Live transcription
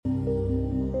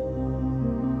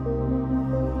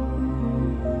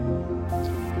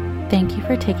Thank you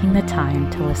for taking the time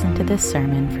to listen to this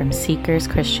sermon from Seekers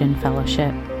Christian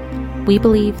Fellowship. We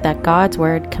believe that God's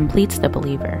Word completes the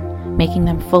believer, making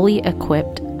them fully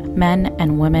equipped men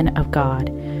and women of God,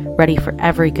 ready for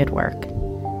every good work.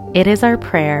 It is our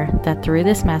prayer that through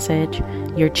this message,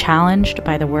 you're challenged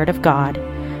by the Word of God,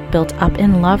 built up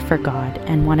in love for God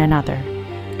and one another,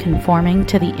 conforming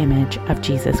to the image of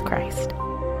Jesus Christ.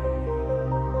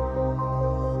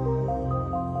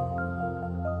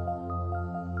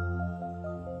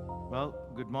 Well,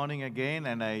 good morning again,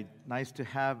 and nice to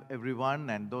have everyone.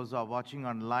 And those who are watching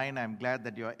online, I'm glad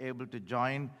that you are able to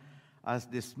join us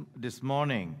this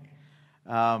morning.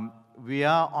 We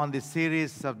are on the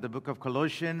series of the book of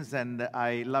Colossians, and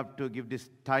I love to give this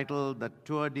title, the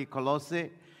Tour de Colosse.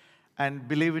 And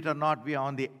believe it or not, we are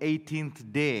on the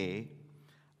 18th day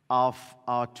of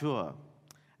our tour.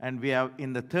 And we are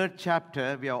in the third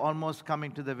chapter. We are almost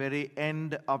coming to the very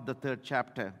end of the third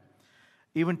chapter.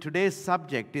 Even today's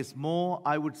subject is more,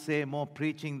 I would say, more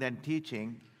preaching than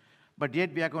teaching. But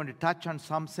yet we are going to touch on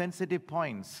some sensitive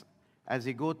points as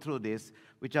we go through this,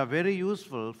 which are very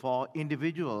useful for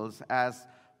individuals as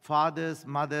fathers,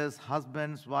 mothers,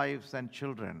 husbands, wives, and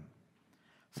children.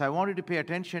 So I want you to pay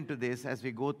attention to this as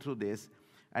we go through this,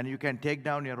 and you can take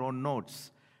down your own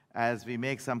notes as we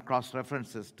make some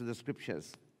cross-references to the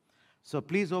scriptures. So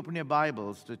please open your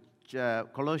Bibles to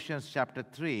Colossians chapter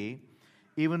 3.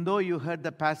 Even though you heard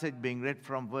the passage being read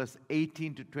from verse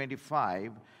 18 to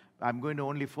 25, I'm going to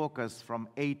only focus from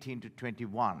 18 to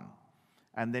 21,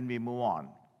 and then we move on.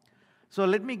 So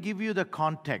let me give you the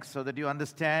context so that you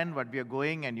understand what we are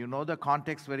going, and you know the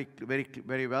context very, very,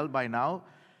 very well by now.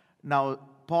 Now,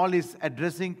 Paul is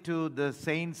addressing to the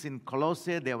saints in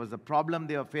Colossae. There was a problem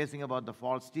they were facing about the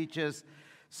false teachers.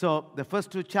 So the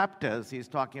first two chapters, he's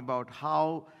talking about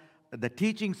how the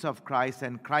teachings of Christ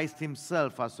and Christ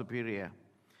himself are superior.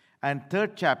 And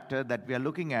third chapter that we are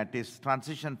looking at is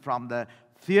transition from the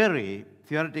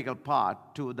theoretical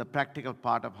part to the practical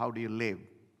part of how do you live.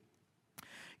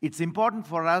 It's important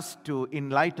for us to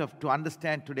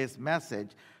understand today's message,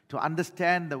 to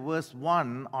understand the verse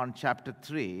 1 on chapter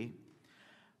 3,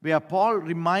 where Paul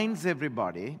reminds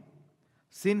everybody,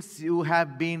 since you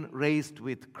have been raised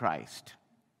with Christ.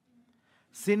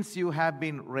 Since you have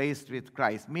been raised with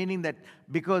Christ, meaning that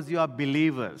because you are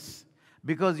believers,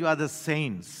 because you are the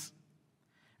saints.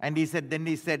 And he said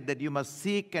that you must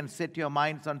seek and set your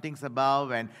minds on things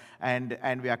above,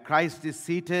 and where Christ is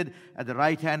seated at the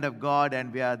right hand of God,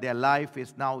 and where their life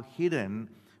is now hidden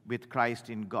with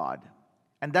Christ in God.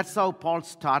 And that's how Paul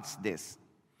starts this.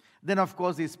 Then, of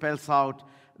course, he spells out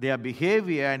their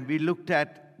behavior, and we looked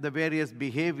at the various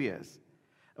behaviors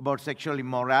about sexual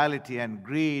immorality and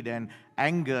greed and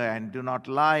anger and do not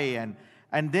lie.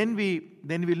 And then we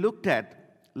looked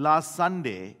at last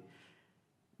Sunday,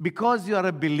 because you are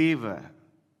a believer,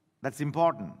 that's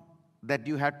important, that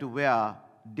you have to wear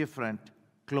different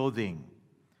clothing.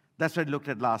 That's what we looked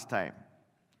at last time.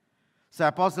 So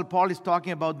Apostle Paul is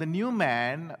talking about the new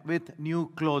man with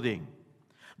new clothing.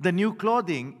 The new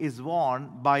clothing is worn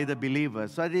by the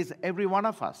believers. So it is every one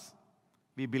of us,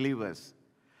 we believers.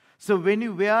 So when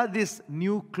you wear this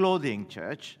new clothing,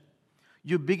 church,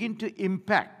 you begin to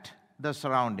impact the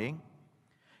surrounding.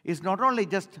 It's not only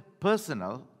just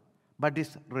personal, but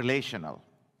it's relational.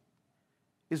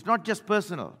 It's not just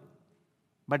personal,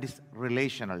 but it's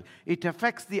relational. It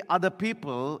affects the other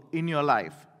people in your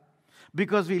life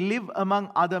because we live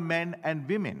among other men and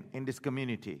women in this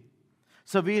community.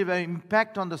 So we have an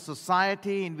impact on the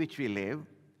society in which we live.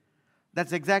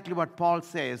 That's exactly what Paul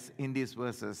says in these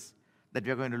verses that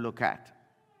we're going to look at.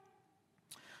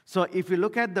 So if you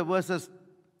look at the verses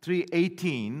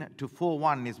 3:18 to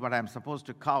 4:1 is what I'm supposed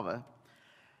to cover.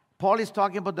 Paul is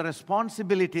talking about the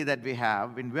responsibility that we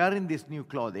have in wearing this new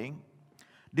clothing.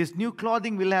 This new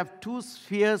clothing will have two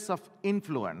spheres of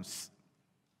influence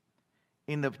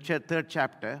in the third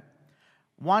chapter.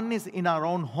 One is in our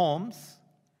own homes,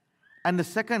 and the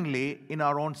secondly, in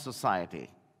our own society.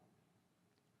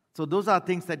 So those are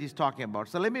things that he's talking about.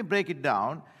 So let me break it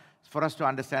down for us to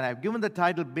understand. I've given the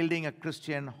title, Building a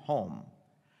Christian Home.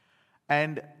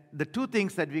 And the two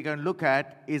things that we can look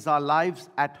at is our lives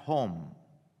at home.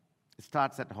 It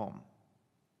starts at home.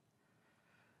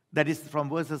 That is from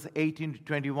verses 18 to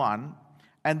 21.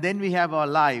 And then we have our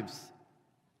lives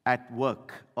at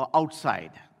work or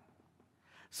outside.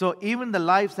 So even the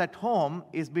lives at home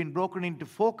is being broken into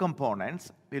four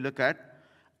components. We look at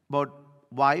about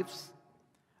wives,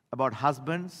 about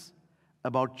husbands,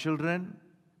 about children,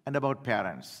 and about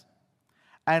parents.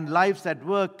 And lives at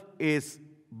work is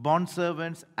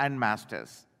bondservants and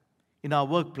masters in our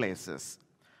workplaces.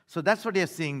 So that's what you're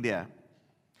seeing there.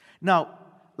 Now,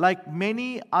 like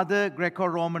many other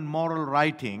Greco-Roman moral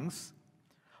writings,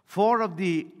 4 of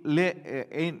the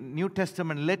New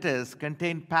Testament letters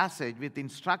contain passage with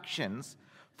instructions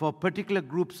for particular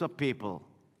groups of people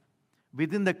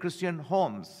within the Christian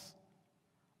homes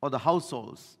or the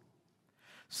households.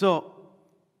 So,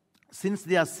 since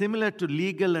they are similar to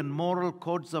legal and moral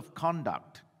codes of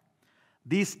conduct,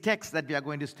 these texts that we are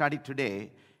going to study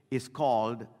today is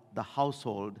called the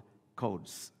household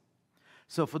codes.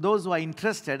 So for those who are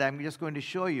interested, I'm just going to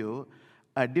show you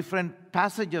a different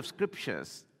passage of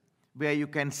scriptures where you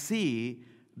can see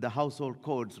the household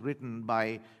codes written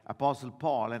by Apostle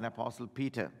Paul and Apostle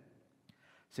Peter.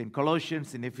 So in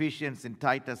Colossians, in Ephesians, in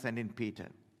Titus, and in Peter.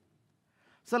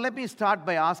 So let me start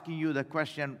by asking you the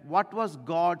question, what was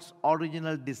God's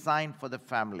original design for the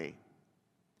family?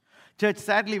 Church,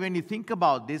 sadly, when you think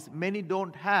about this, many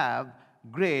don't have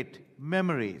great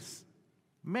memories.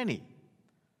 Many.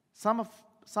 Some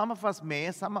of us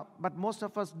may, but most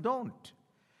of us don't.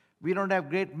 We don't have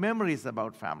great memories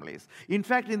about families. In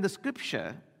fact, in the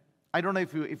scripture, I don't know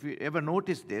if you ever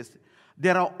noticed this,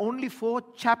 there are only 4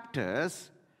 chapters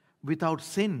without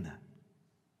sin.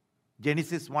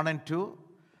 Genesis 1 and 2,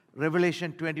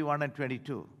 Revelation 21 and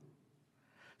 22.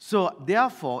 So,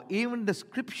 therefore, even the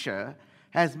scripture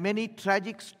has many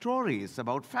tragic stories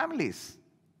about families.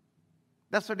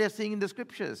 That's what they're seeing in the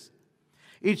scriptures.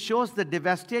 It shows the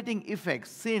devastating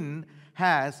effects sin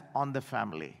has on the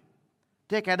family.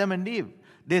 Take Adam and Eve.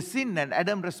 They sinned and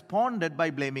Adam responded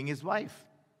by blaming his wife.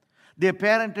 They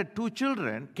parented 2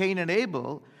 children, Cain and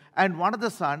Abel, and one of the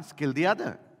sons killed the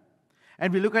other.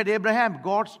 And we look at Abraham,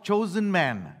 God's chosen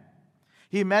man.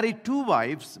 He married 2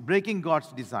 wives, breaking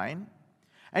God's design,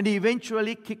 and he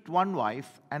eventually kicked 1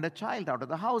 wife and a child out of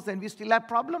the house, and we still have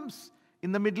problems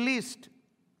in the Middle East.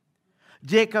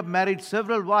 Jacob married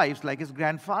several wives like his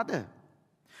grandfather,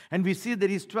 and we see that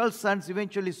his 12 sons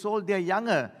eventually sold their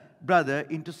younger brother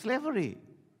into slavery.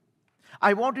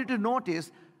 I want you to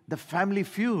notice the family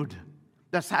feud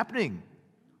that's happening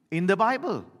in the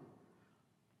Bible.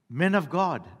 Men of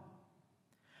God.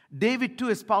 David too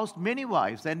espoused many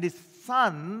wives, and his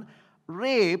son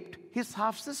raped his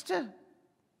half-sister.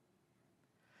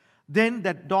 Then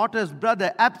that daughter's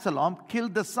brother Absalom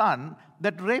killed the son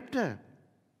that raped her.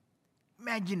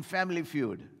 Imagine family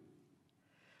feud.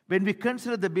 When we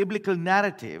consider the biblical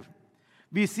narrative,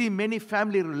 we see many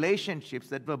family relationships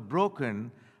that were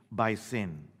broken by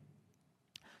sin.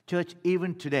 Church,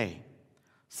 even today,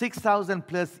 6,000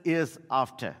 plus years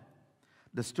after,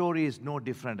 the story is no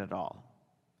different at all.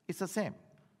 It's the same.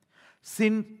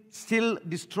 Sin still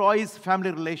destroys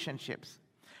family relationships.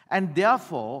 And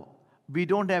therefore, we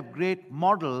don't have great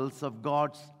models of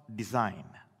God's design.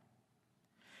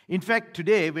 In fact,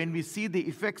 today, when we see the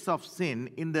effects of sin,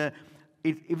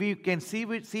 we can see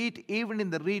it even in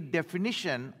the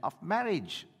redefinition of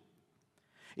marriage.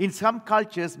 In some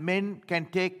cultures, men can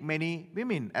take many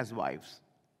women as wives.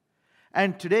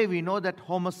 And today we know that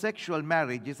homosexual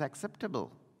marriage is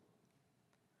acceptable.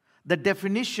 The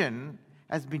definition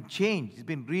has been changed, it's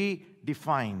been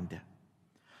redefined.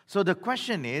 So the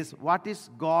question is, what is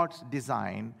God's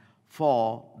design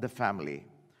for the family?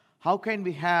 How can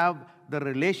we have the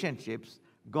relationships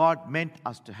God meant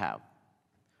us to have?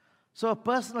 So a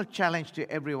personal challenge to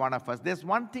every one of us. There's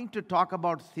one thing to talk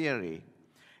about theory,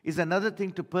 is another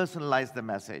thing to personalize the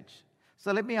message.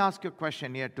 So let me ask you a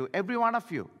question here to every one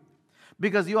of you.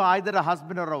 Because you are either a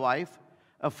husband or a wife,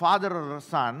 a father or a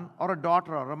son, or a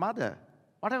daughter or a mother,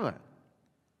 whatever.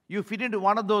 You fit into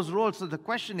one of those roles. So the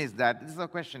question is this is a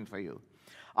question for you.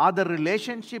 Are the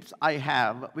relationships I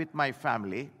have with my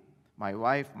family, my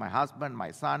wife, my husband,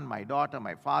 my son, my daughter,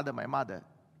 my father, my mother,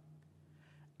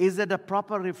 is it a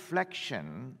proper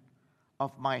reflection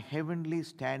of my heavenly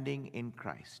standing in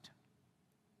Christ?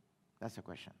 That's the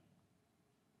question.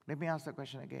 Let me ask the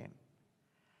question again.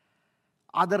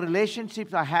 Are the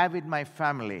relationships I have with my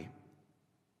family,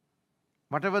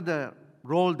 whatever the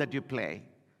role that you play,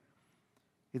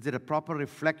 is it a proper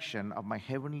reflection of my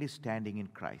heavenly standing in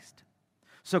Christ?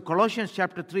 So Colossians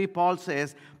chapter 3, Paul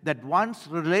says that one's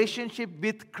relationship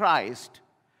with Christ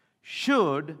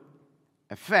should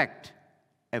affect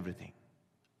everything.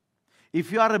 If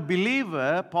you are a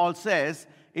believer, Paul says,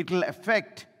 it will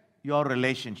affect your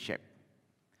relationship.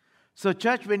 So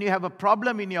church, when you have a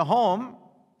problem in your home,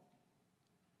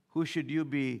 who should you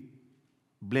be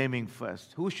blaming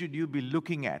first? Who should you be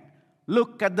looking at?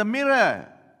 Look at the mirror.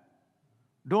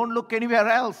 Don't look anywhere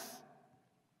else.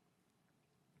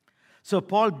 So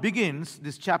Paul begins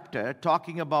this chapter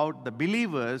talking about the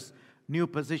believer's new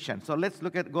position. So let's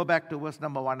go back to verse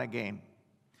number 1 again.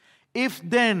 If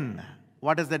then,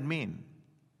 what does that mean?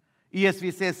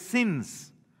 ESV says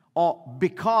since, or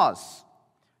because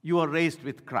you are raised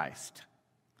with Christ.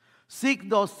 Seek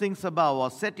those things above, or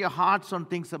set your hearts on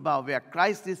things above, where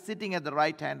Christ is sitting at the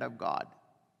right hand of God.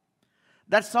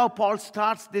 That's how Paul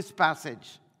starts this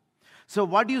passage. So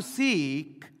what do you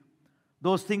seek?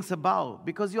 Those things above,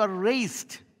 because you are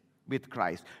raised with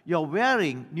Christ. You are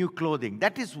wearing new clothing.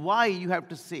 That is why you have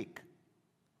to seek.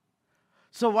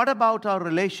 So what about our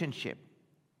relationship?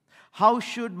 How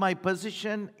should my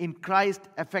position in Christ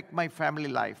affect my family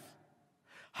life?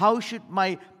 How should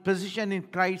my position in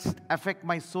Christ affect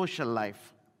my social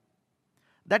life?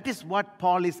 That is what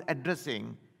Paul is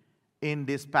addressing in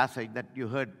this passage that you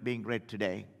heard being read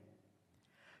today.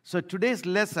 So today's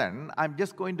lesson, I'm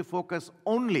just going to focus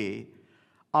only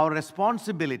our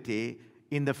responsibility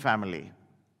in the family.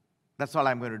 That's all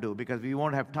I'm going to do, because we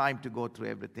won't have time to go through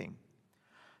everything.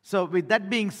 So with that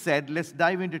being said, let's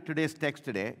dive into today's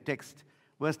text,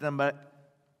 verse number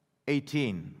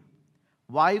 18.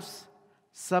 Wives,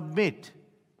 submit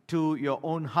to your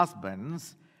own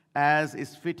husbands as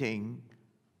is fitting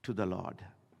to the Lord.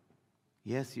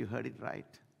 Yes, you heard it right.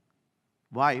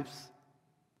 Wives,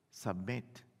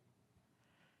 submit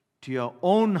to your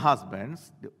own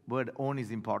husbands. The word own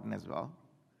is important as well.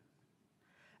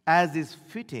 As is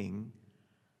fitting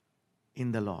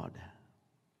in the Lord.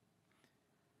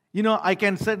 You know, I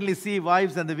can certainly see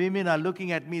wives and the women are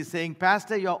looking at me saying,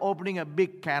 Pastor, you're opening a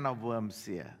big can of worms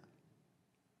here.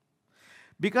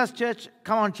 Because church,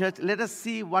 come on church, let us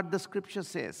see what the scripture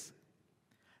says.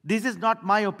 This is not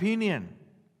my opinion.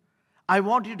 I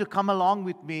want you to come along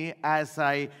with me as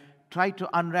I try to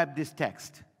unwrap this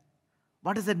text.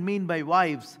 What does it mean by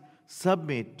wives?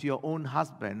 Submit to your own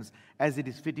husbands as it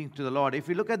is fitting to the Lord. If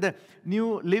you look at the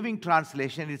New Living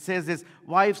Translation, it says this,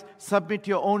 wives, submit to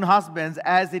your own husbands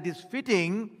as it is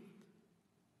fitting,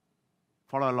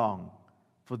 follow along,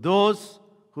 for those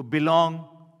who belong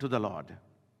to the Lord.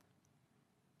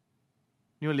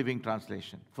 New Living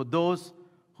Translation, for those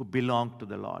who belong to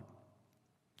the Lord.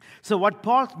 So what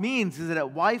Paul means is that a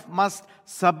wife must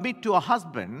submit to a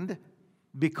husband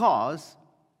because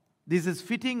this is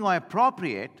fitting or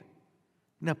appropriate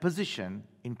in a position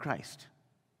in Christ.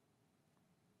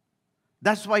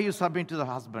 That's why you submit to the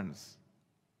husbands.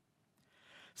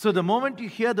 So the moment you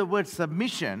hear the word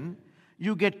submission,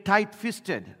 you get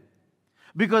tight-fisted,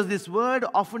 because this word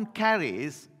often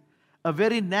carries a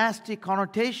very nasty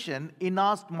connotation in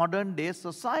our modern-day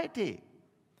society,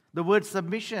 the word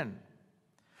submission.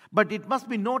 But it must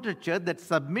be noted, church, that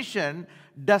submission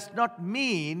does not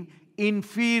mean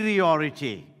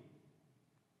inferiority.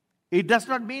 It does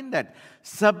not mean that.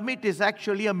 Submit is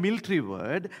actually a military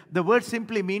word. The word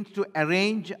simply means to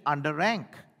arrange under rank.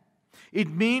 It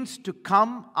means to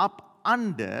come up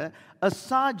under. A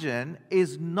sergeant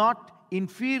is not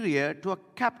inferior to a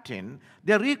captain.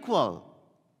 They're equal.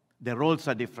 Their roles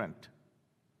are different.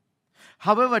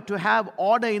 However, to have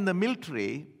order in the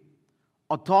military,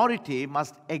 authority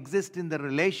must exist in the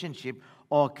relationship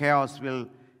or chaos will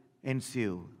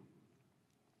ensue.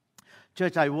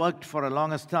 Church, I worked for a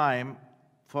longest time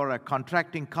for a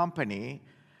contracting company,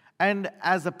 and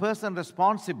as a person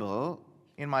responsible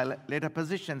in my later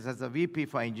positions as a VP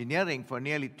for engineering for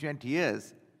nearly 20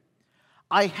 years,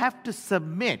 I have to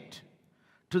submit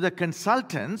to the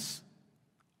consultants.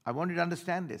 I want you to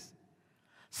understand this.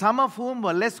 Some of whom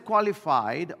were less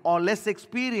qualified or less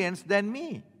experienced than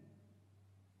me.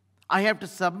 I have to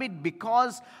submit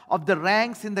because of the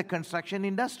ranks in the construction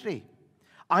industry.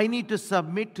 I need to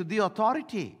submit to the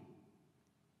authority.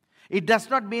 It does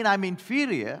not mean I'm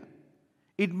inferior.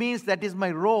 It means that is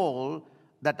my role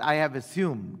that I have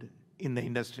assumed in the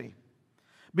industry.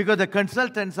 Because the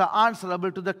consultants are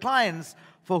answerable to the clients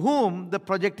for whom the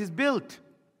project is built.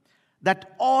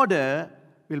 That order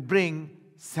will bring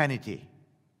sanity.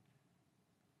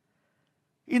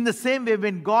 In the same way,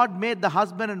 when God made the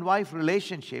husband and wife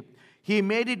relationship, He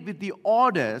made it with the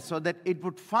order so that it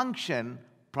would function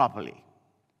properly.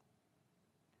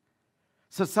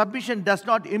 So submission does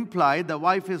not imply the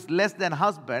wife is less than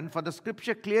husband, for the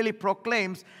scripture clearly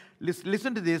proclaims,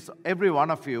 listen to this, every one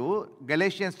of you,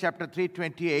 Galatians chapter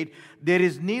 3:28, there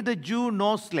is neither Jew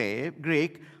nor slave,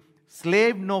 Greek,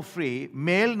 slave nor free,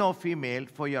 male nor female,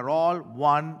 for you're all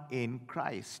one in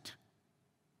Christ.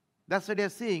 That's what you're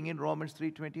seeing in Romans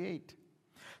 3:28.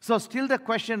 So still the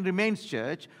question remains,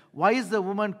 church, why is the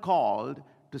woman called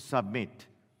to submit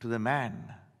to the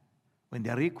man when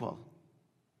they're equal?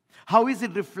 How is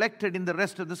it reflected in the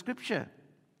rest of the scripture?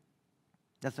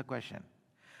 That's the question.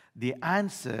 The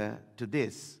answer to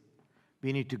this,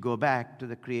 we need to go back to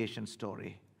the creation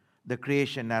story, the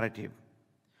creation narrative.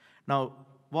 Now,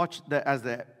 watch as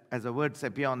the words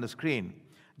appear on the screen.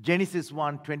 Genesis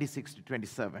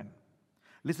 1:26-27.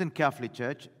 Listen carefully,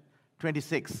 church.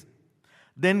 26.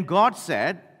 Then God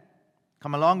said,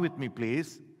 come along with me,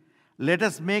 please. Let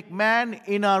us make man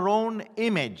in our own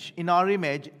image,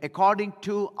 according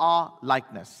to our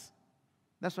likeness.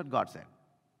 That's what God said.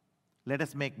 Let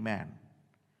us make man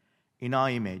in our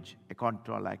image, according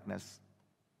to our likeness.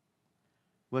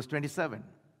 Verse 27.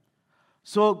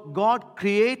 So God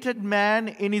created man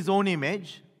in his own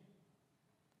image.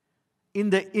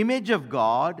 In the image of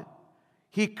God,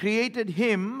 he created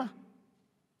him,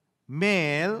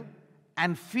 male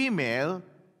and female,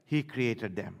 he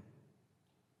created them.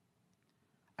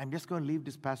 I'm just going to leave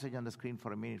this passage on the screen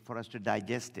for a minute for us to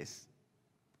digest this.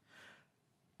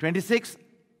 26,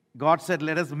 God said,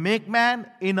 let us make man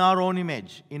in our own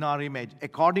image,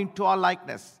 according to our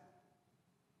likeness.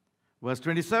 Verse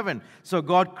 27, so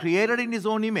God created in his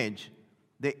own image,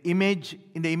 in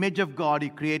the image of God, he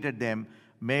created them,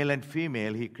 male and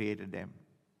female, he created them.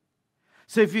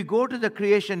 So if you go to the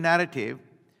creation narrative,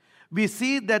 we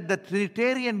see that the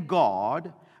Trinitarian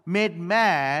God made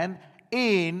man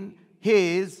in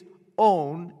his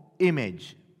own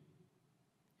image.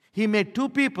 He made two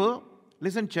people,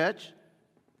 listen church,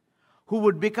 who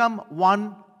would become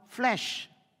one flesh.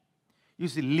 You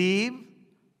see, leave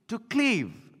to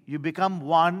cleave. You become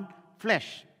one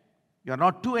flesh. You're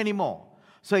not two anymore.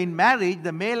 So in marriage,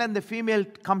 the male and the female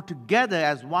come together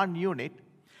as one unit.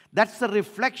 That's a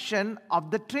reflection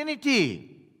of the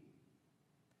Trinity.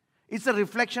 It's a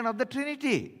reflection of the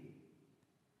Trinity.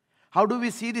 How do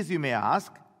we see this, you may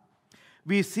ask?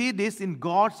 We see this in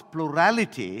God's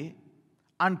plurality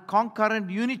and concurrent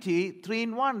unity, 3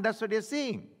 in 1. That's what you're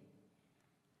seeing.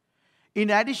 In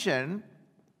addition,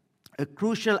 a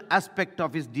crucial aspect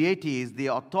of his deity is the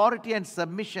authority and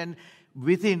submission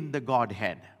within the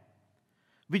Godhead,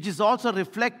 which is also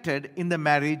reflected in the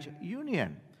marriage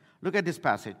union. Look at this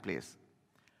passage, please.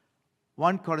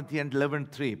 1 Corinthians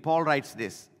 11:3. Paul writes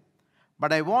this.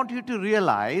 But I want you to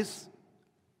realize,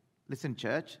 listen,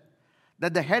 church,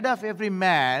 that the head of every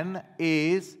man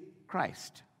is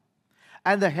Christ.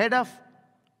 And the head of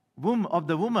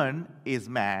the woman is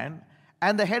man.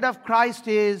 And the head of Christ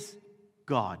is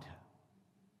God.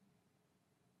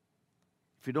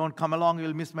 If you don't come along,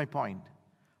 you'll miss my point.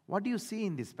 What do you see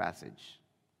in this passage?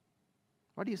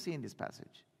 What do you see in this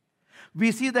passage?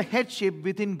 We see the headship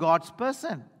within God's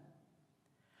person.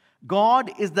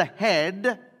 God is the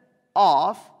head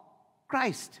of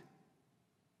Christ.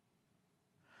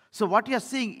 So what you're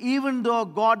seeing, even though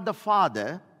God the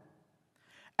Father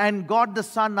and God the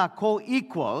Son are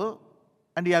co-equal,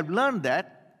 and you have learned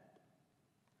that,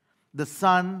 the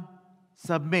Son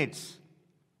submits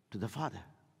to the Father.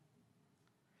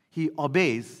 He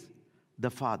obeys the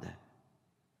Father.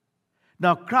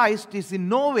 Now, Christ is in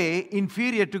no way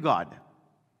inferior to God,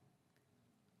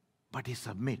 but he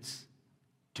submits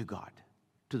to God,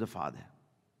 to the Father.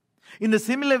 In the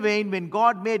similar vein, when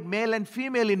God made male and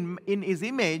female in his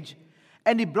image,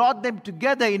 and he brought them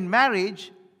together in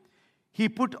marriage, he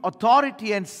put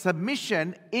authority and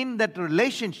submission in that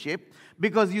relationship,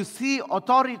 because you see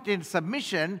authority and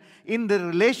submission in the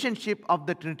relationship of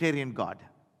the Trinitarian God,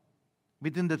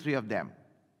 within the three of them.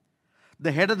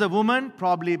 The head of the woman,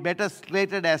 probably better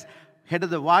slated as head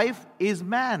of the wife, is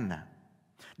man.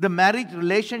 The marriage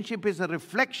relationship is a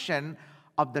reflection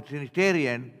of the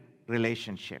Trinitarian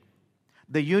relationship.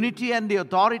 The unity and the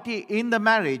authority in the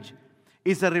marriage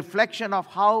is a reflection of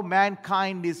how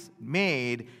mankind is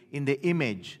made in the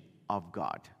image of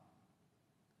God.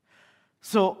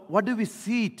 So, what do we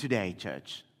see today,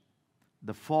 church?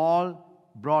 The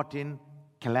fall brought in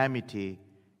calamity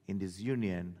in this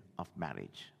union of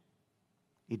marriage.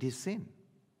 It is sin.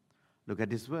 Look at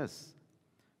this verse.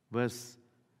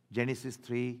 Genesis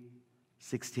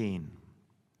 3:16.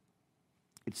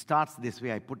 It starts this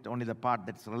way. I put only the part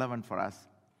that's relevant for us.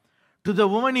 To the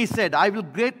woman he said, I will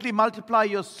greatly multiply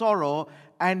your sorrow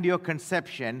and your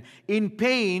conception. In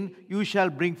pain you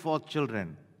shall bring forth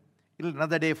children. It'll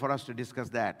another day for us to discuss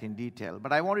that in detail.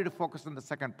 But I want you to focus on the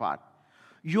second part.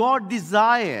 Your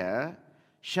desire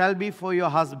shall be for your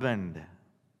husband,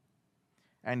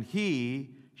 and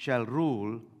he shall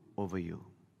rule over you.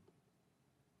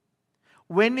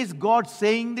 When is God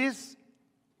saying this?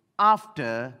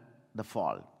 After the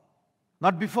fall.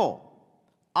 Not before.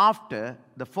 After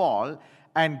the fall.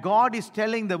 And God is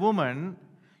telling the woman,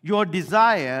 your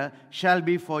desire shall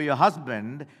be for your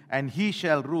husband, and he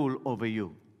shall rule over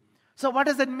you. So what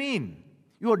does that mean?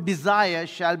 Your desire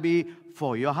shall be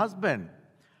for your husband.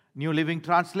 New Living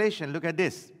Translation, look at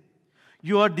this.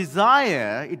 Your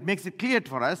desire, it makes it clear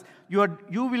for us, you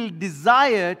will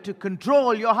desire to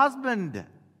control your husband.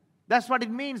 That's what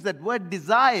it means. That word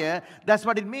desire, that's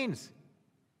what it means.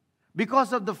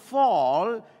 Because of the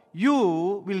fall,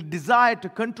 you will desire to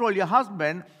control your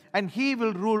husband and he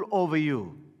will rule over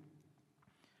you.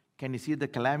 Can you see the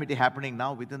calamity happening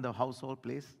now within the household,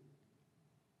 please?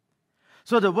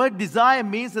 So the word desire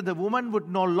means that the woman would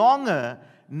no longer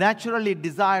naturally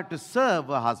desire to serve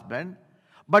her husband,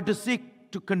 but to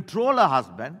seek to control her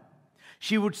husband.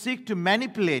 She would seek to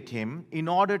manipulate him in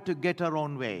order to get her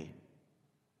own way.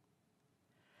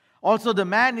 Also, the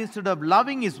man, instead of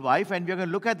loving his wife, and we're going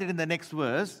to look at it in the next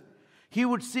verse, he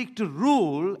would seek to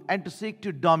rule and to seek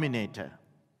to dominate her.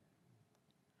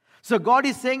 So God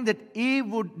is saying that Eve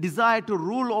would desire to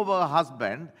rule over her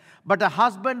husband, but her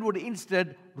husband would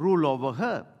instead rule over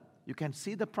her. You can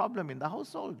see the problem in the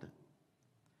household.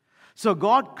 So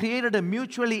God created a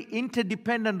mutually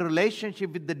interdependent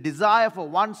relationship with the desire for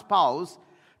one spouse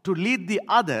to lead the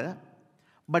other,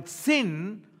 but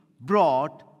sin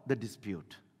brought the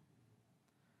dispute.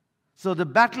 So the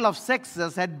battle of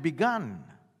sexes had begun.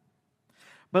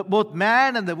 But both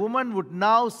man and the woman would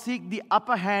now seek the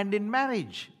upper hand in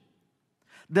marriage.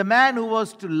 The man who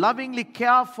was to lovingly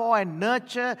care for and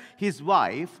nurture his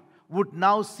wife would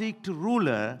now seek to rule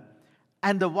her,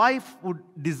 and the wife would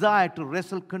desire to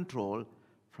wrestle control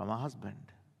from her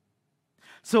husband.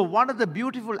 So one of the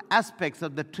beautiful aspects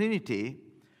of the Trinity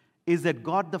is that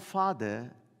God the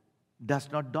Father does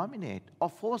not dominate or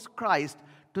force Christ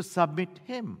to submit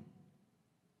him.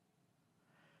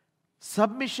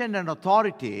 Submission and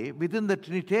authority within the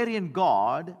Trinitarian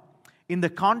God in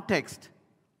the context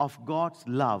of God's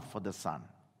love for the Son.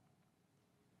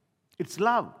 It's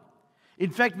love.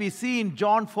 In fact, we see in 1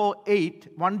 John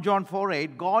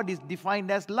 4:8, God is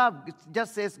defined as love. It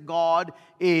just says God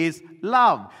is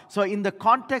love. So in the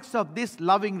context of this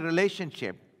loving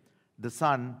relationship, the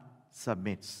Son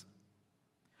submits.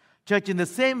 Church, in the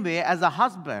same way, as a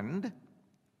husband,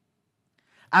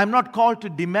 I'm not called to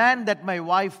demand that my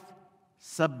wife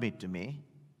submit to me.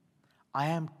 I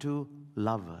am to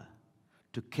love her,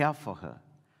 to care for her,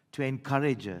 to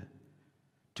encourage her,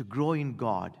 to grow in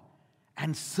God,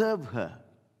 and serve her.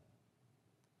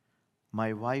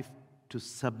 My wife to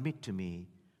submit to me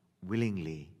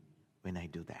willingly when I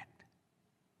do that.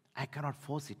 I cannot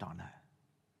force it on her.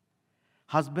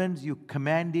 Husbands, you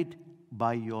command it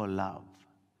by your love.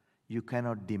 You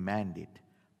cannot demand it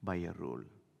by your rule.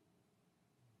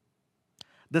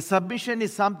 The submission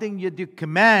is something that you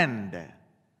command.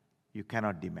 You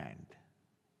cannot demand.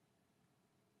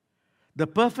 The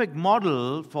perfect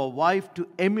model for a wife to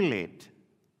emulate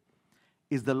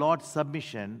is the Lord's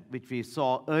submission, which we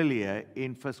saw earlier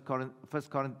in 1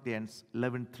 Corinthians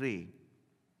 11:3.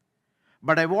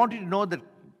 But I want you to know that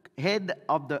head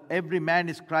of every man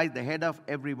is Christ, the head of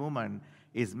every woman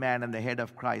is man, and the head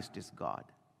of Christ is God.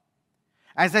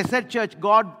 As I said, church,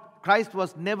 Christ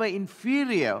was never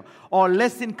inferior or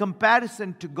less in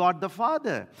comparison to God the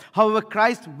Father. However,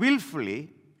 Christ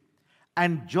willfully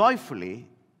and joyfully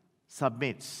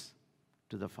submits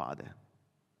to the Father.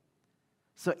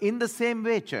 So in the same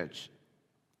way, church,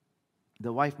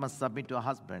 the wife must submit to her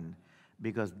husband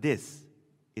because this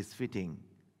is fitting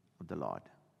of the Lord.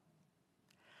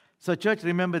 So church,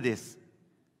 remember this.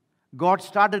 God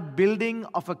started building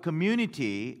of a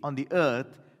community on the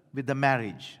earth with the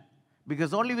marriage.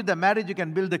 Because only with the marriage you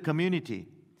can build the community.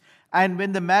 And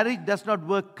when the marriage does not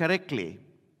work correctly,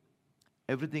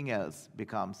 everything else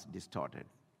becomes distorted.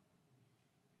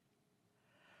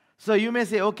 So you may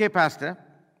say, okay, Pastor,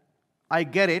 I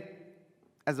get it.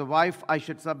 As a wife, I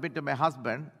should submit to my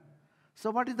husband. So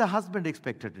what is the husband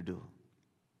expected to do?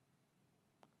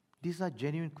 These are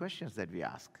genuine questions that we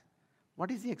ask. What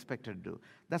is he expected to do?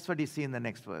 That's what you see in the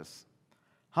next verse.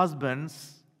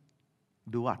 Husbands,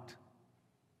 do what?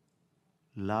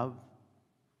 Love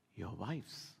your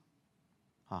wives.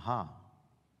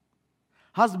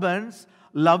 Husbands,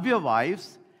 love your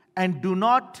wives and do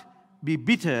not be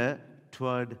bitter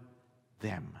toward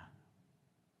them.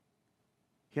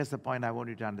 Here's the point I want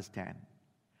you to understand.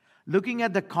 Looking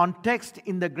at the context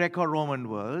in the Greco-Roman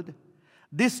world,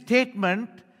 this statement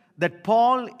that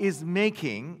Paul is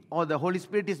making, or the Holy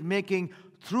Spirit is making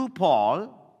through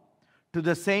Paul to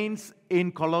the saints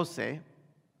in Colossae,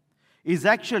 is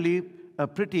actually a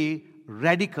pretty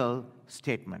radical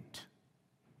statement.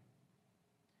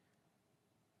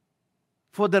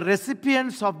 For the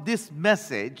recipients of this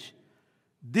message,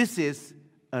 this is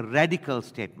a radical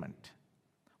statement.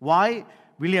 Why?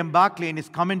 William Barclay, in his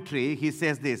commentary, he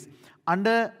says this: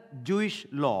 under Jewish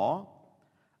law,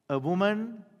 a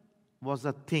woman was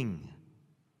a thing,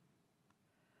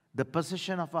 the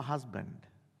possession of a husband,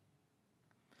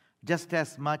 just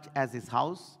as much as his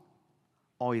house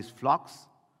or his flocks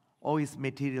or his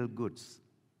material goods.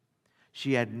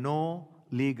 She had no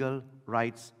legal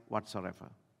rights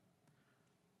whatsoever.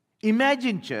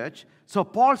 Imagine, church, so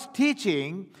Paul's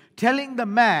teaching, telling the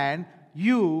man,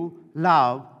 you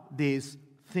love this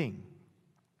thing.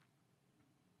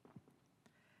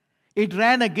 It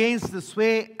ran against the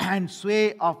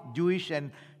sway of Jewish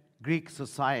and Greek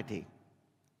society.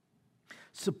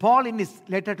 So Paul, in his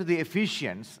letter to the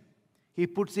Ephesians, he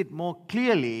puts it more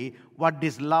clearly what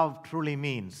this love truly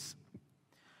means.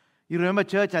 You remember,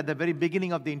 church, at the very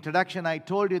beginning of the introduction, I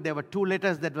told you there were 2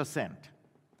 letters that were sent.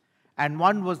 And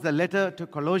one was the letter to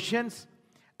Colossians,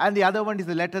 and the other one is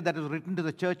the letter that was written to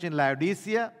the church in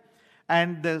Laodicea.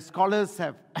 And the scholars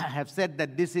have said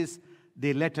that this is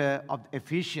the letter of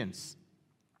Ephesians.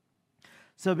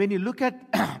 So when you look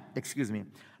at,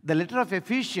 the letter of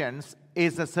Ephesians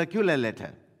is a circular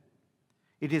letter.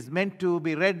 It is meant to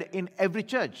be read in every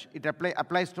church. It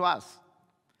applies to us.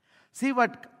 See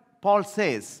what Paul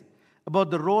says about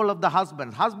the role of the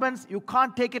husband. Husbands, you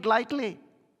can't take it lightly.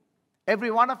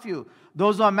 Every one of you.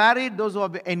 Those who are married, those who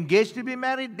are engaged to be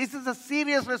married, this is a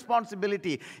serious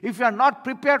responsibility. If you are not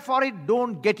prepared for it,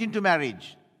 don't get into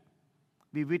marriage.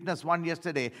 We witnessed one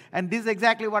yesterday, and this is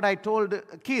exactly what I told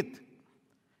Keith.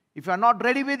 If you are not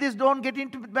ready with this, don't get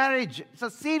into marriage. It's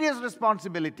a serious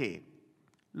responsibility.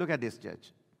 Look at this,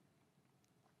 church.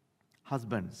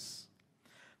 Husbands,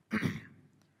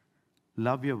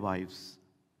 love your wives.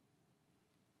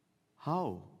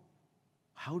 How?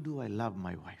 How do I love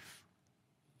my wife?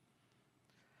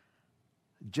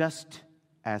 Just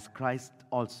as Christ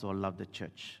also loved the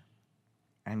church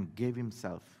and gave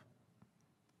himself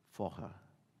for her,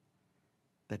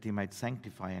 that he might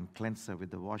sanctify and cleanse her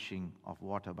with the washing of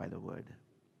water by the word.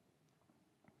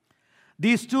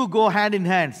 These two go hand in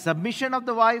hand, submission of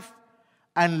the wife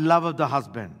and love of the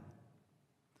husband.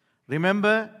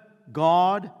 Remember,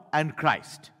 God and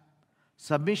Christ.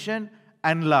 Submission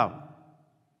and love.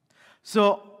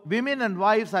 So, women and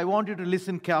wives, I want you to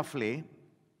listen carefully.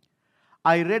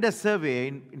 I read a survey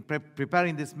in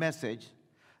preparing this message,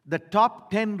 the top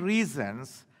 10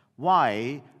 reasons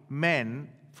why men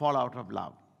fall out of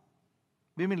love.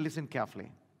 Women, listen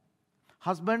carefully.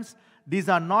 Husbands, these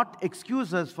are not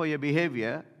excuses for your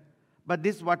behavior, but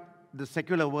this is what the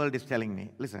secular world is telling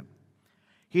me. Listen.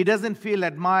 He doesn't feel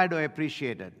admired or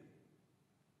appreciated.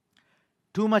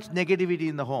 Too much negativity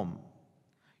in the home.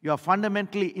 You are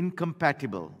fundamentally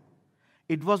incompatible.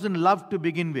 It wasn't love to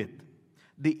begin with.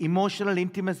 The emotional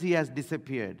intimacy has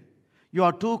disappeared. You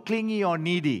are too clingy or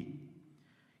needy.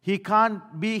 He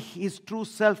can't be his true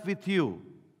self with you.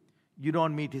 You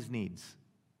don't meet his needs.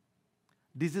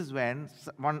 This is when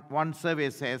one survey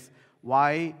says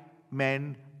why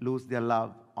men lose their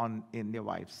love in their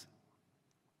wives.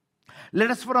 Let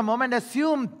us for a moment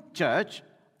assume, church,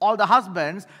 all the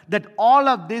husbands, that all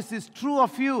of this is true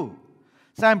of you.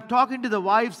 So I'm talking to the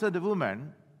wives of the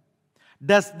women.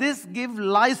 Does this give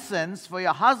license for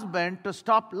your husband to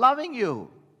stop loving you?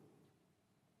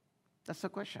 That's the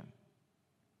question.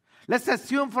 Let's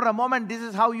assume for a moment this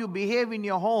is how you behave in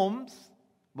your homes,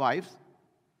 wives.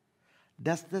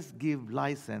 Does this give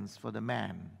license for the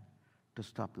man to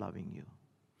stop loving you?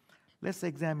 Let's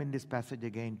examine this passage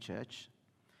again, church.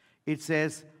 It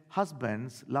says,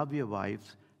 husbands, love your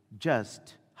wives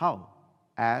just how?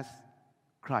 As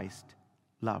Christ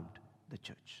loved the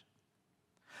church.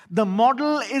 The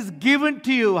model is given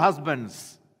to you,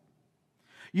 husbands.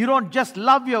 You don't just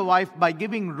love your wife by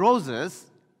giving roses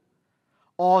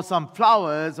or some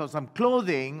flowers or some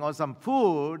clothing or some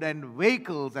food and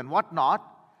vehicles and whatnot,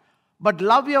 but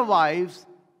love your wives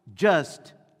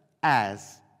just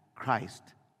as Christ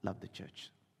loved the church.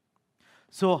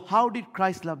 So how did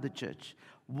Christ love the church?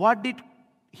 What did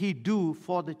he do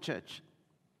for the church?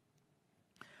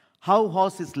 How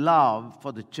was his love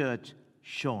for the church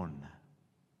shown?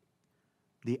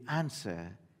 The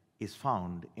answer is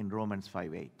found in Romans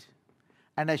 5:8.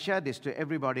 And I share this to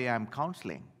everybody I'm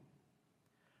counseling.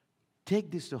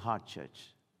 Take this to heart,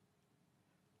 church.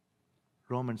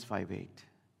 Romans 5:8.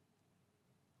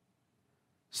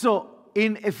 So,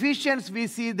 in Ephesians, we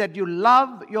see that you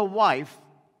love your wife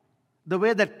the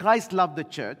way that Christ loved the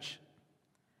church.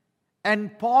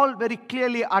 And Paul very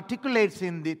clearly articulates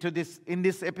in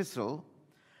this epistle,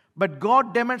 but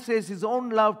God demonstrates his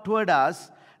own love toward us,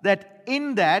 that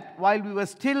in that, while we were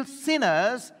still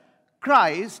sinners,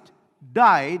 Christ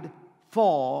died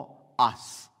for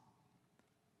us.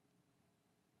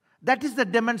 That is the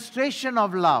demonstration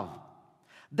of love.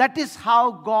 That is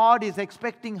how God is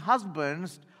expecting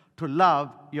husbands to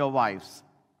love your wives.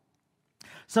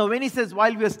 So when he says,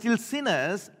 while we are still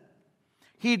sinners,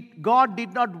 God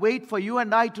did not wait for you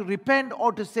and I to repent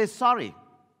or to say sorry.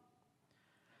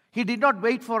 He did not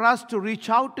wait for us to reach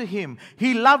out to Him.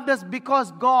 He loved us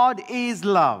because God is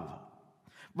love.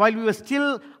 While we were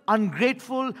still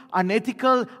ungrateful,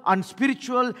 unethical,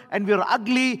 unspiritual, and we were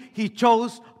ugly, He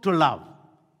chose to love.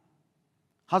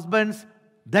 Husbands,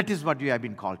 that is what you have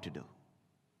been called to do.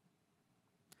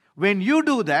 When you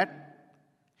do that,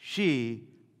 she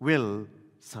will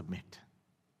submit.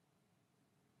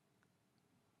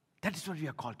 That is what we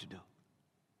are called to do.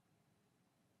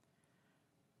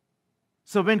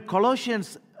 So when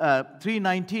Colossians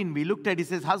 3:19, we looked at, it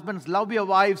says, husbands, love your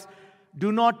wives,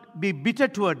 do not be bitter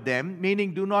toward them,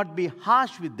 meaning do not be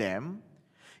harsh with them.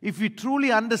 If you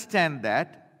truly understand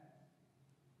that,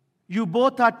 you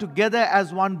both are together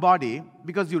as one body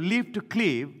because you live to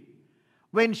cleave.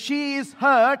 When she is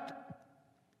hurt,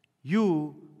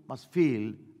 you must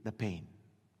feel the pain.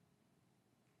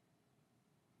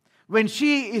 When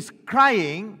she is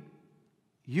crying,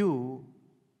 you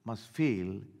must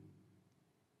feel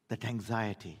that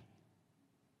anxiety.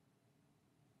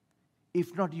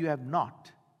 If not, you have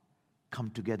not come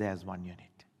together as one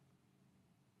unit.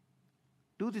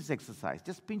 Do this exercise.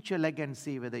 Just pinch your leg and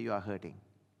see whether you are hurting.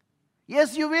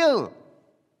 Yes, you will.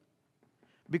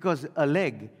 Because a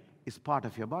leg is part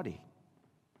of your body.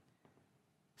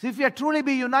 So if you are truly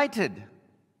be united,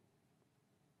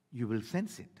 you will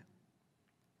sense it.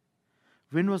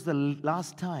 When was the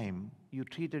last time you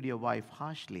treated your wife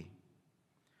harshly?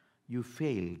 You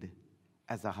failed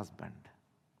as a husband.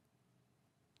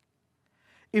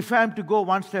 If I am to go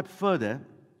one step further,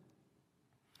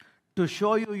 to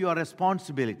show you your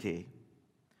responsibility,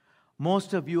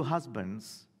 most of you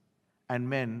husbands and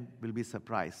men will be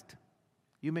surprised.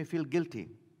 You may feel guilty.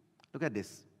 Look at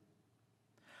this.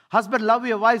 Husband, love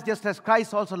your wives just as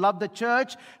Christ also loved the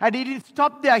church. And he didn't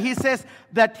stop there. He says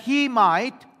that he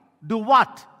might do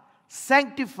what?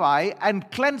 Sanctify and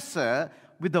cleanse her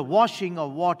with the washing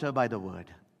of water by the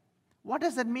word. What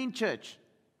does that mean, church?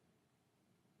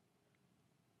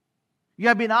 You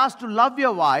have been asked to love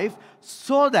your wife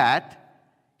so that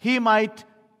he might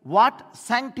what?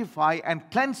 Sanctify and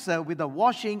cleanse her with the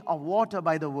washing of water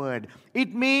by the word.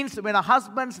 It means when a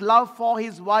husband's love for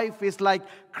his wife is like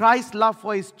Christ's love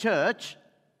for his church,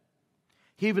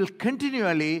 he will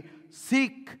continually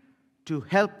seek to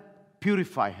help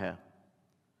purify her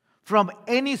from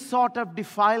any sort of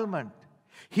defilement.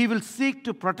 He will seek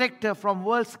to protect her from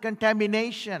world's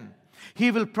contamination.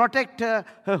 He will protect her,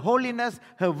 her holiness,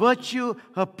 her virtue,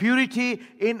 her purity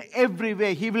in every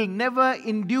way. He will never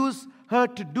induce her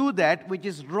to do that which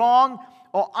is wrong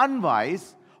or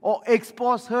unwise or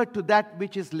expose her to that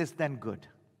which is less than good.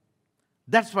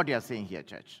 That's what you are seeing here,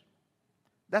 church.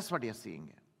 That's what you are seeing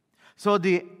here. So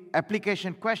the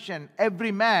application question,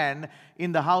 every man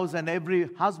in the house and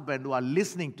every husband who are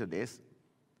listening to this,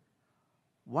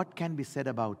 what can be said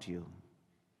about you?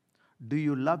 Do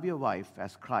you love your wife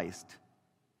as Christ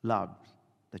loved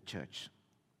the church?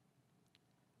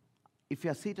 If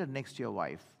you are seated next to your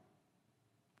wife,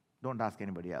 don't ask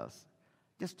anybody else.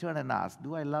 Just turn and ask,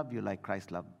 do I love you like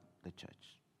Christ loved the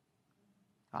church?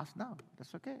 Ask now.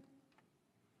 That's okay.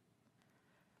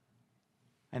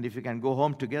 And if you can go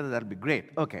home together, that'll be great.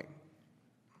 Okay.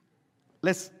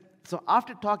 So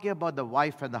after talking about the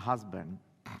wife and the husband,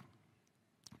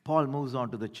 Paul moves on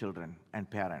to the children and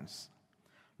parents.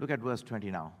 Look at verse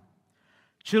 20 now.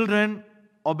 Children,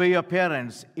 obey your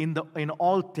parents in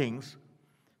all things,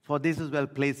 for this is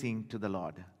well-pleasing to the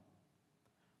Lord.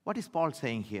 What is Paul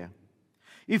saying here?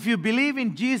 If you believe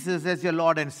in Jesus as your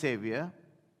Lord and Savior,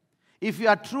 if you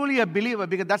are truly a believer,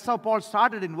 because that's how Paul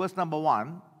started in verse number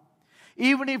 1,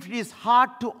 even if it is hard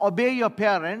to obey your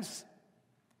parents,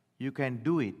 you can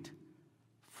do it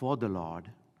for the Lord,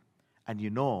 and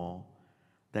you know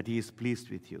that He is pleased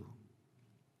with you.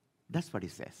 That's what he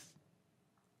says.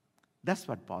 That's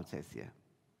what Paul says here.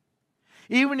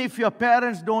 Even if your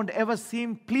parents don't ever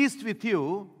seem pleased with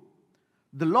you,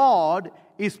 the Lord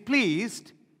is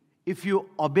pleased if you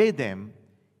obey them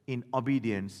in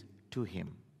obedience to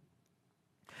Him.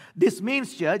 This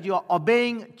means, church, you are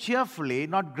obeying cheerfully,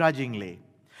 not grudgingly.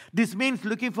 This means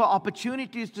looking for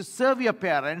opportunities to serve your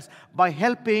parents by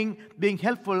being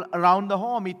helpful around the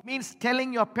home. It means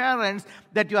telling your parents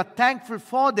that you are thankful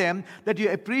for them, that you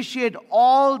appreciate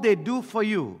all they do for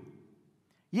you.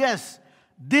 Yes,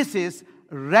 this is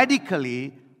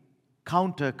radically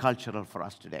countercultural for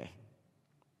us today.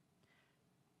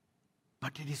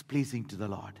 But it is pleasing to the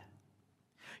Lord.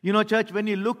 You know, church, when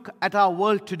you look at our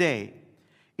world today,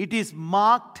 it is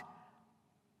marked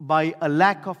by a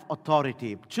lack of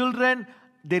authority. Children,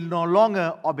 they no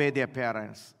longer obey their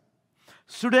parents.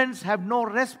 Students have no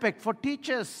respect for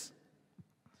teachers.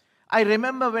 I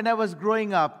remember when I was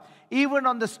growing up, Even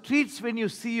on the streets, when you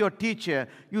see your teacher,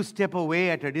 you step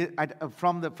away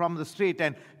from the street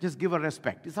and just give her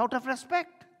respect. It's out of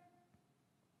respect.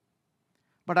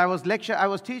 But I was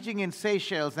teaching in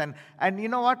Seychelles, and you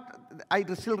know what? I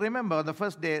still remember the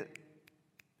first day,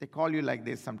 they call you like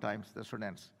this sometimes, the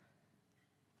students.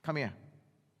 Come here.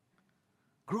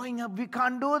 Growing up, we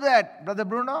can't do that, Brother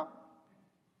Bruno.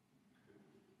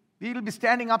 We will be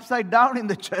standing upside down in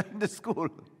the school.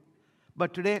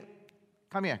 But today,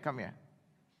 come here.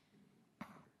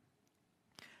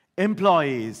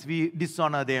 Employees, we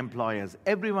dishonor the employers.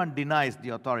 Everyone denies the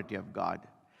authority of God.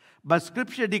 But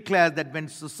Scripture declares that when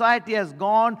society has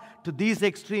gone to these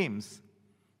extremes,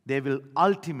 they will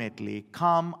ultimately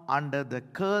come under the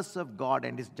curse of God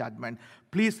and His judgment.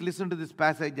 Please listen to this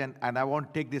passage, and I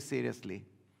want to take this seriously.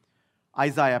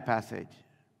 Isaiah passage.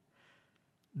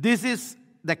 This is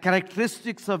the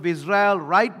characteristics of Israel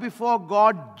right before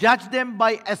God judged them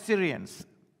by Assyrians.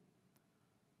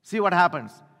 See what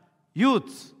happens.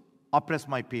 Youths oppress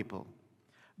my people.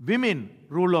 Women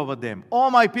rule over them. Oh,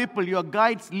 my people, your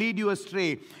guides lead you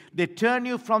astray. They turn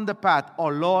you from the path. Oh,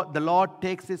 Lord, the Lord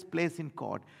takes His place in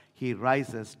court. He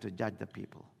rises to judge the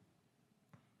people.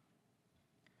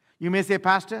 You may say,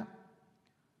 Pastor,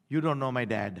 you don't know my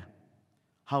dad,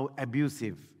 how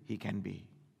abusive he can be.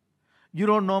 You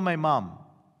don't know my mom,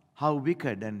 how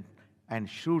wicked and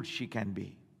shrewd she can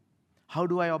be. How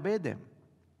do I obey them?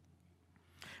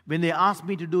 When they ask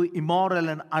me to do immoral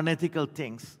and unethical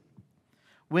things,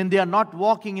 when they are not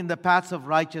walking in the paths of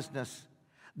righteousness,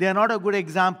 they are not a good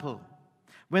example.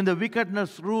 When the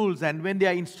wickedness rules and when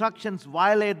their instructions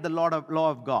violate the law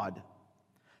of God.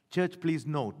 Church, please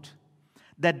note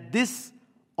that this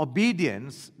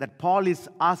obedience that Paul is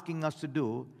asking us to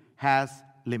do has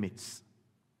limits.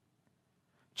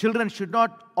 Children should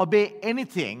not obey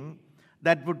anything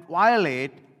that would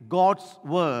violate God's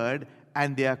word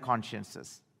and their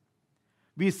consciences.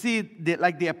 We see,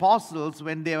 like the apostles,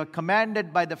 when they were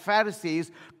commanded by the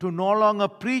Pharisees to no longer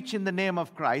preach in the name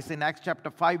of Christ. In Acts chapter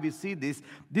 5, we see this.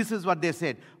 This is what they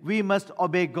said. We must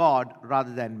obey God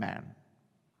rather than man.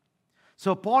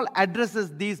 So Paul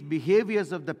addresses these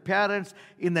behaviors of the parents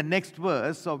in the next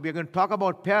verse. So we're going to talk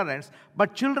about parents.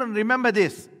 But children, remember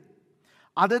this.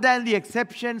 Other than the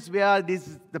exceptions where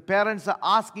the parents are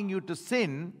asking you to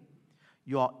sin,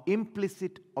 your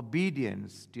implicit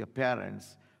obedience to your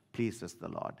parents pleases the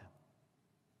Lord.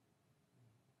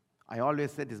 I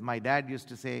always said this. My dad used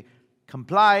to say,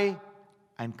 comply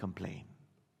and complain.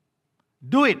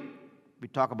 Do it. We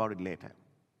talk about it later.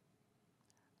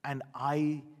 And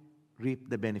I reap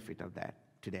the benefit of that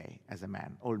today as a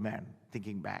man, old man,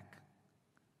 thinking back.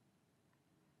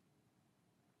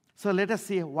 So let us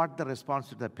see what the response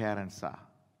to the parents are.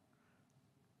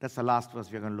 That's the last verse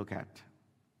we're going to look at.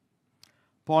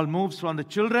 Paul moves from the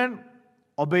children,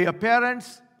 obey your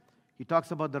parents. He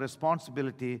talks about the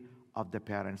responsibility of the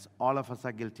parents. All of us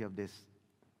are guilty of this.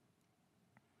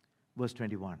 Verse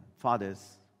 21.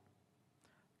 Fathers,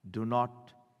 do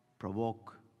not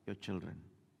provoke your children,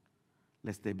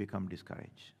 lest they become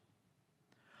discouraged.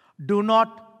 Do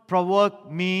not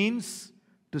provoke means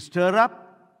to stir up,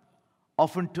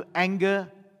 often to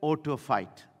anger or to a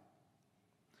fight.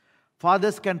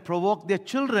 Fathers can provoke their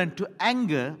children to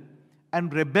anger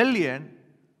and rebellion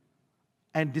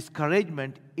and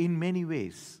discouragement in many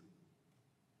ways.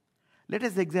 Let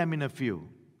us examine a few.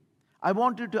 I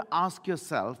want you to ask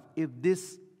yourself if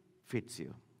this fits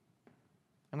you.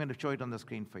 I'm going to show it on the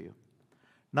screen for you.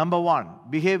 Number one,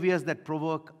 behaviors that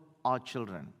provoke our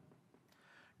children.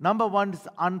 Number one is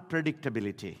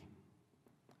unpredictability.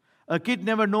 A kid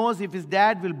never knows if his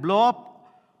dad will blow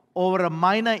up over a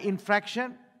minor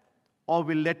infraction or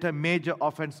will let a major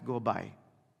offense go by.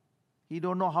 He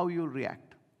don't know how you'll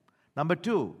react. Number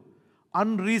two,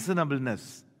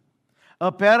 unreasonableness. A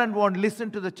parent won't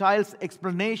listen to the child's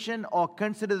explanation or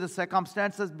consider the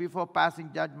circumstances before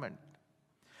passing judgment.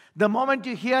 The moment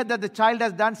you hear that the child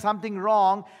has done something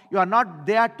wrong, you are not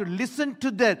there to listen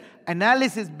to the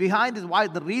analysis behind this, why,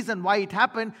 the reason why it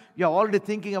happened. You are already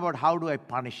thinking about how do I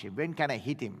punish him? When can I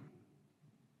hit him?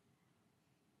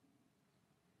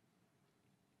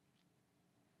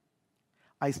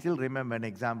 I still remember an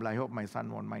example. I hope my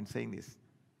son won't mind saying this.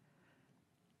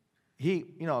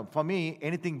 For me,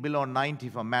 anything below 90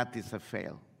 for math is a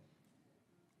fail.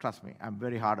 Trust me, I'm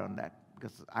very hard on that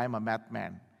because I'm a math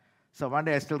man. So one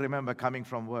day I still remember coming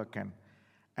from work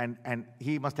and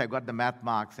he must have got the math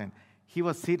marks and he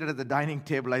was seated at the dining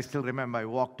table. I still remember I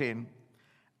walked in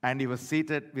and he was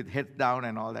seated with head down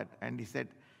and all that. And he said,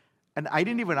 and I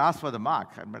didn't even ask for the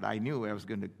mark, but I knew I was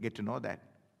going to get to know that.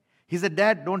 He said,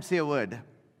 Dad, don't say a word.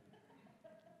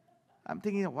 I'm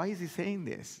thinking, why is he saying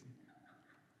this?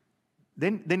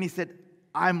 Then he said,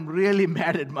 I'm really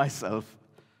mad at myself.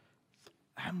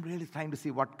 I'm really trying to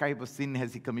see what kind of sin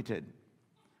has he committed.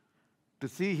 To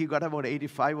see, he got about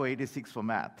 85 or 86 for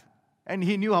math. And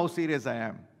he knew how serious I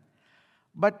am.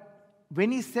 But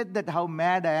when he said that how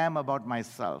mad I am about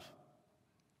myself,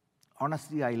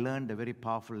 honestly, I learned a very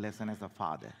powerful lesson as a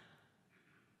father.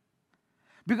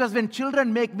 Because when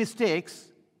children make mistakes,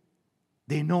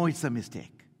 they know it's a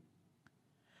mistake.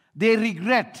 They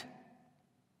regret.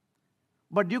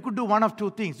 But you could do one of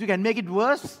two things. You can make it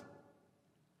worse,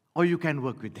 or you can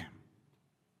work with them.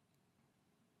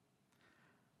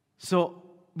 So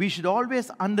we should always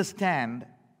understand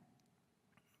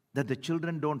that the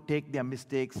children don't take their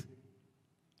mistakes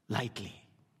lightly,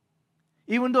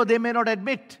 even though they may not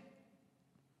admit.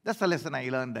 That's the lesson I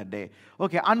learned that day.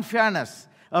 Okay, unfairness.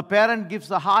 A parent gives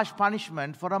a harsh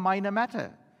punishment for a minor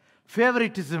matter.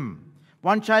 Favoritism.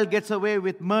 One child gets away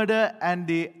with murder and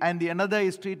the another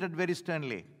is treated very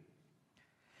sternly.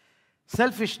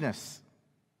 Selfishness.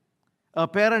 A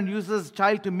parent uses a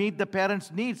child to meet the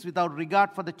parent's needs without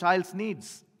regard for the child's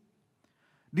needs.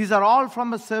 These are all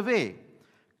from a survey.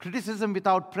 Criticism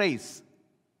without praise.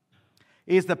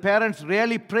 Is the parents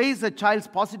rarely praise the child's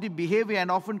positive behavior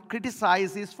and often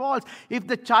criticize his faults. If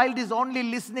the child is only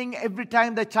listening every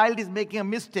time the child is making a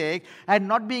mistake and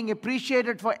not being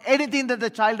appreciated for anything that the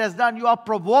child has done, you are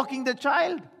provoking the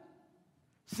child.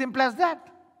 Simple as that.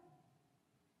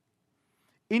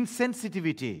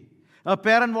 Insensitivity. A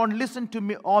parent won't listen to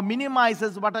me or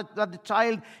minimizes what the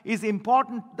child is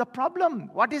important. The problem,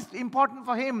 what is important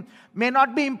for him may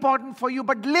not be important for you,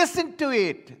 but listen to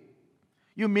it.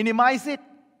 You minimize it,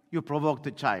 you provoke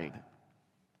the child.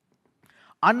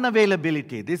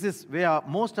 Unavailability. This is where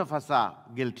most of us are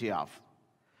guilty of.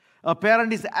 A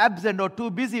parent is absent or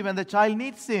too busy when the child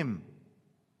needs him.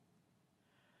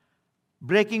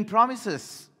 Breaking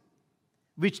promises,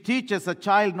 which teaches a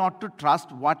child not to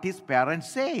trust what his parents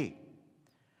say.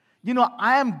 You know,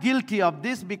 I am guilty of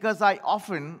this because I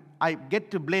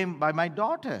get to blame by my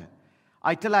daughter.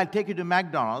 I tell her I'll take you to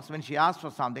McDonald's. When she asks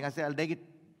for something, I say I'll take it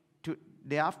to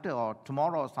day after or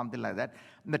tomorrow or something like that.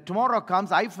 And the tomorrow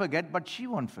comes, I forget, but she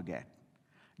won't forget.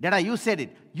 Dada, you said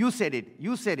it, you said it,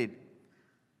 you said it.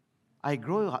 I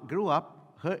grew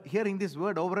up hearing this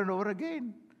word over and over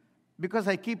again because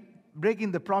I keep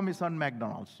breaking the promise on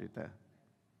McDonald's with her.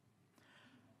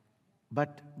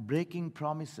 But breaking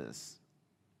promises,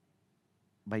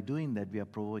 by doing that, we are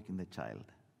provoking the child.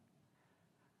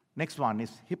 Next one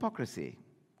is hypocrisy.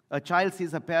 A child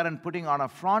sees a parent putting on a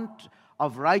front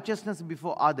of righteousness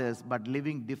before others, but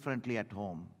living differently at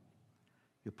home.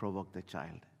 You provoke the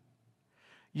child.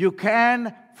 You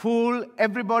can fool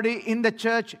everybody in the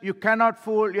church. You cannot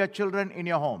fool your children in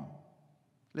your home.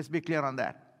 Let's be clear on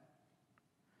that.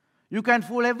 You can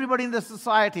fool everybody in the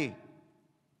society.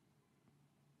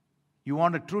 You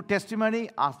want a true testimony?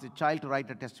 Ask the child to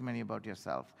write a testimony about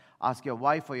yourself. Ask your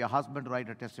wife or your husband to write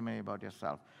a testimony about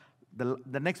yourself.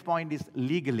 The next point is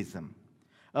legalism.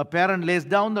 A parent lays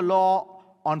down the law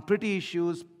on pretty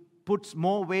issues, puts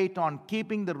more weight on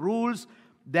keeping the rules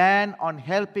than on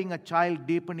helping a child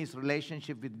deepen his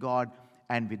relationship with God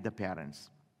and with the parents.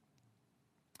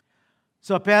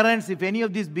 So parents, if any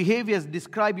of these behaviors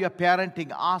describe your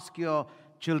parenting, ask your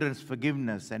children's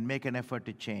forgiveness and make an effort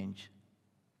to change.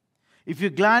 If you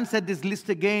glance at this list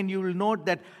again, you will note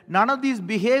that none of these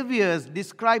behaviors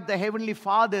describe the Heavenly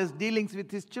Father's dealings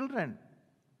with His children.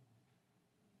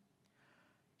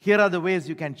 Here are the ways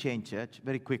you can change, church,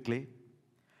 very quickly.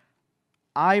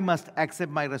 I must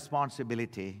accept my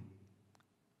responsibility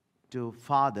to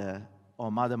father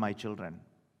or mother my children.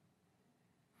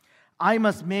 I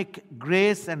must make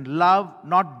grace and love,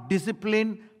 not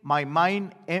discipline, my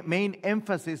main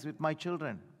emphasis with my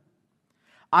children.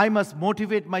 I must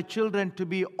motivate my children to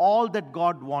be all that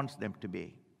God wants them to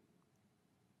be.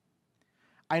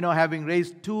 I know, having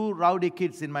raised 2 rowdy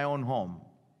kids in my own home,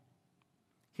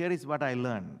 here is what I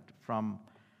learned from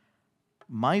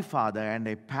my father, and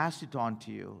I pass it on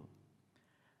to you.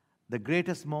 The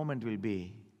greatest moment will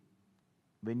be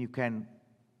when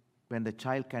the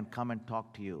child can come and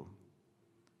talk to you,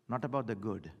 not about the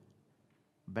good,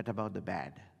 but about the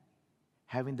bad.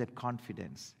 Having that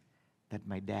confidence that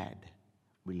my dad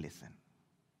will listen.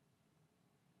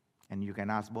 And you can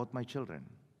ask both my children.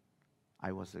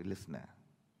 I was a listener.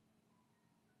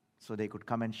 So they could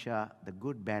come and share the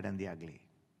good, bad, and the ugly.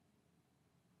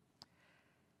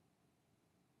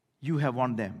 You have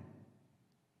won them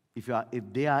if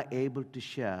they are able to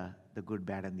share the good,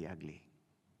 bad, and the ugly.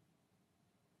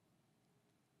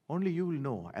 Only you will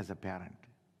know as a parent.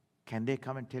 Can they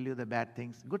come and tell you the bad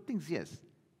things? Good things, yes.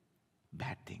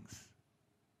 Bad things.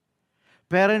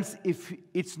 Parents, if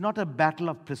it's not a battle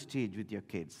of prestige with your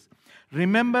kids,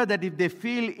 remember that if they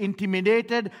feel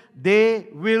intimidated, they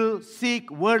will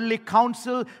seek worldly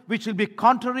counsel, which will be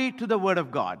contrary to the Word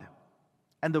of God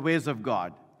and the ways of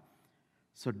God.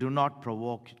 So do not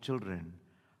provoke children.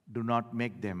 Do not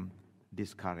make them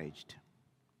discouraged.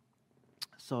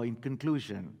 So in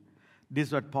conclusion, this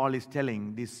is what Paul is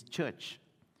telling this church.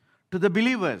 To the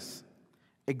believers,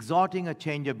 exhorting a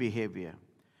change of behavior.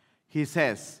 He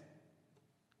says,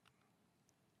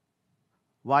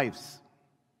 wives,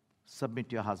 submit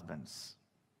to your husbands.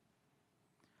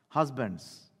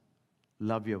 Husbands,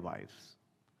 love your wives.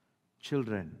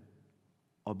 Children,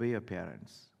 obey your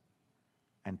parents.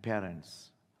 And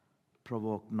parents,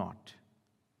 provoke not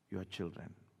your children.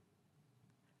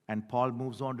 And Paul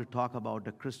moves on to talk about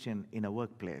a Christian in a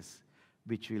workplace,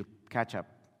 which we'll catch up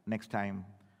next time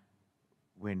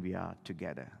when we are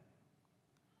together.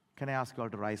 Can I ask you all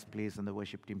to rise, please, and the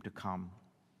worship team to come?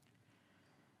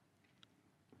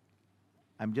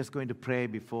 I'm just going to pray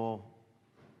before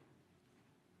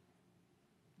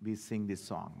we sing this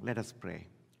song. Let us pray.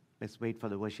 Let's wait for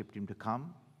the worship team to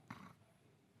come.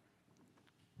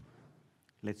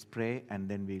 Let's pray, and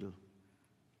then we'll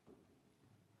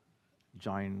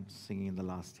join singing the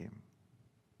last hymn.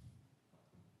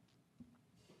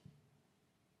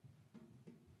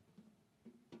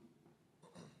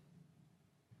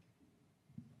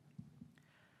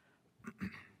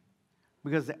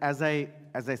 Because as I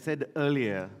said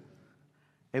earlier,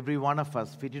 every one of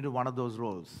us fit into one of those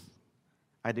roles.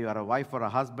 Either you are a wife or a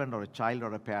husband or a child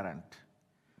or a parent.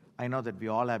 I know that we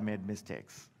all have made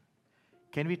mistakes.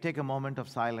 Can we take a moment of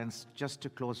silence just to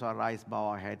close our eyes, bow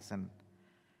our heads,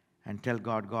 and tell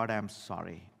God, God, I am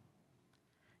sorry.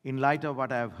 In light of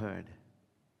what I have heard,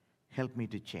 help me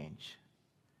to change,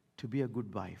 to be a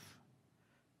good wife,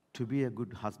 to be a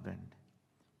good husband,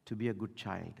 to be a good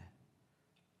child,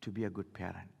 to be a good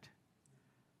parent,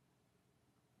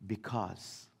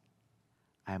 because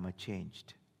I am a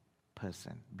changed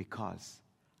person, because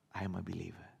I am a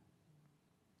believer.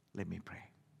 Let me pray.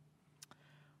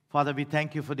 Father, we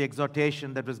thank you for the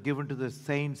exhortation that was given to the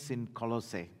saints in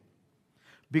Colossae.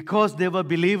 Because they were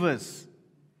believers,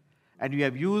 and you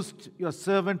have used your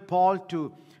servant Paul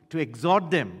to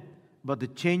exhort them about the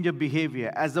change of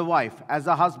behavior as a wife, as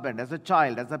a husband, as a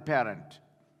child, as a parent.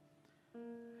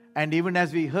 And even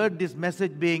as we heard this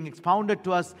message being expounded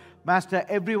to us, Master,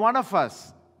 every one of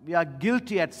us, we are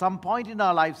guilty at some point in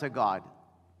our lives, O God.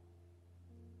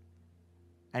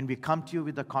 And we come to you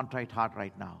with a contrite heart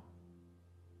right now.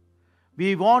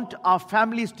 We want our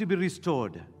families to be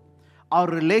restored, our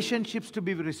relationships to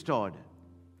be restored,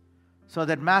 so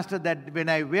that, Master, that when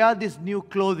I wear this new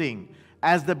clothing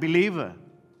as the believer,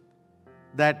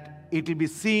 that it will be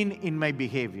seen in my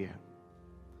behavior.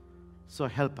 So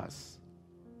help us.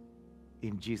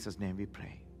 In Jesus' name we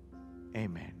pray.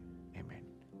 Amen.